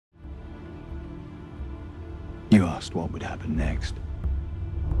You asked what would happen next.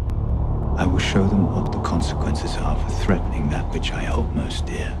 I will show them what the consequences are for threatening that which I hold most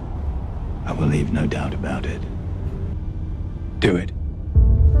dear. I will leave no doubt about it. Do it.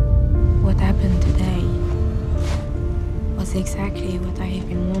 What happened today was exactly what I have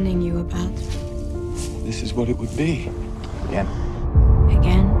been warning you about. This is what it would be. Again.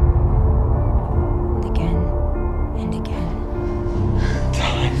 Again. And again. And again.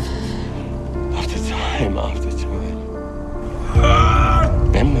 Time after time after time.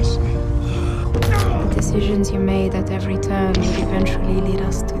 Endlessly. The decisions you made at every turn would eventually lead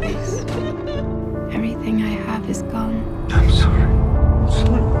us to this. Everything I have is gone. I'm sorry.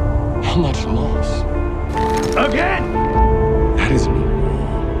 Sorry. How much loss? Again! That is me.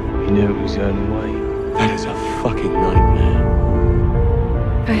 He knew it was the only way. That is a fucking nightmare.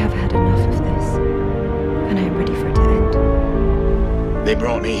 I have had enough of this, and I am ready for it to end. They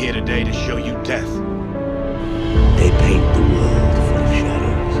brought me here today to show you death. They paint the world full of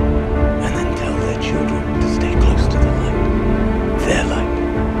shadows, and then tell their children to stay close to the light. Their light.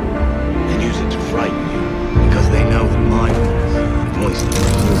 And use it to frighten you, because they know that mindfulness, voice that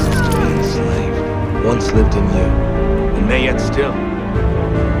refuses to be enslaved, once lived in you, and may yet still.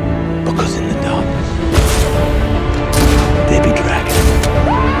 Because in the darkness, they be dragons.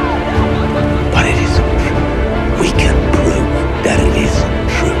 But it isn't true. We can prove that it isn't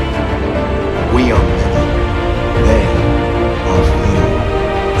true. We are with you. They are few.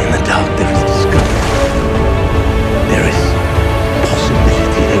 In the dark there is discovery. There is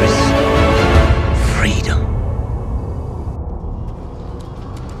possibility. There is freedom.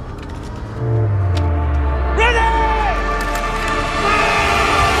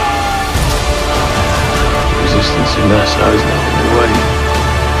 Resistance in us knows no other way.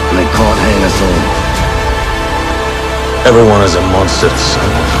 And they can't hang us all. Everyone is a monster to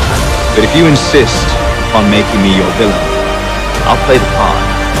someone. But if you insist on making me your villain, I'll play the part.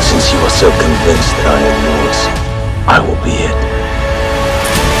 Since you are so convinced that I am yours, I will be it.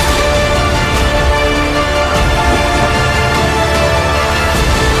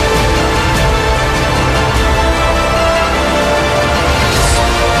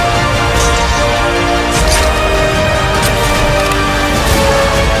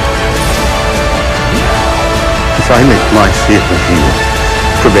 If I let my fear of you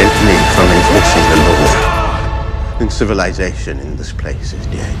prevent me from enforcing the law, then civilization in this place is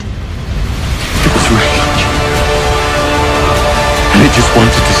dead. It was rage. And it just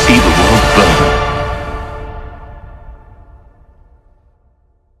wanted to see the world burn.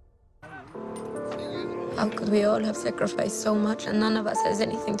 How could we all have sacrificed so much and none of us has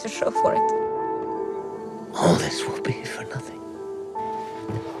anything to show for it? All this will be for nothing.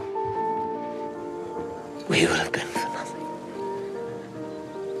 We will have been for nothing.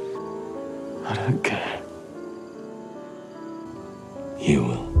 I don't care. You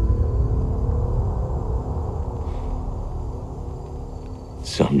will.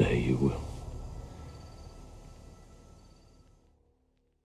 Someday you will.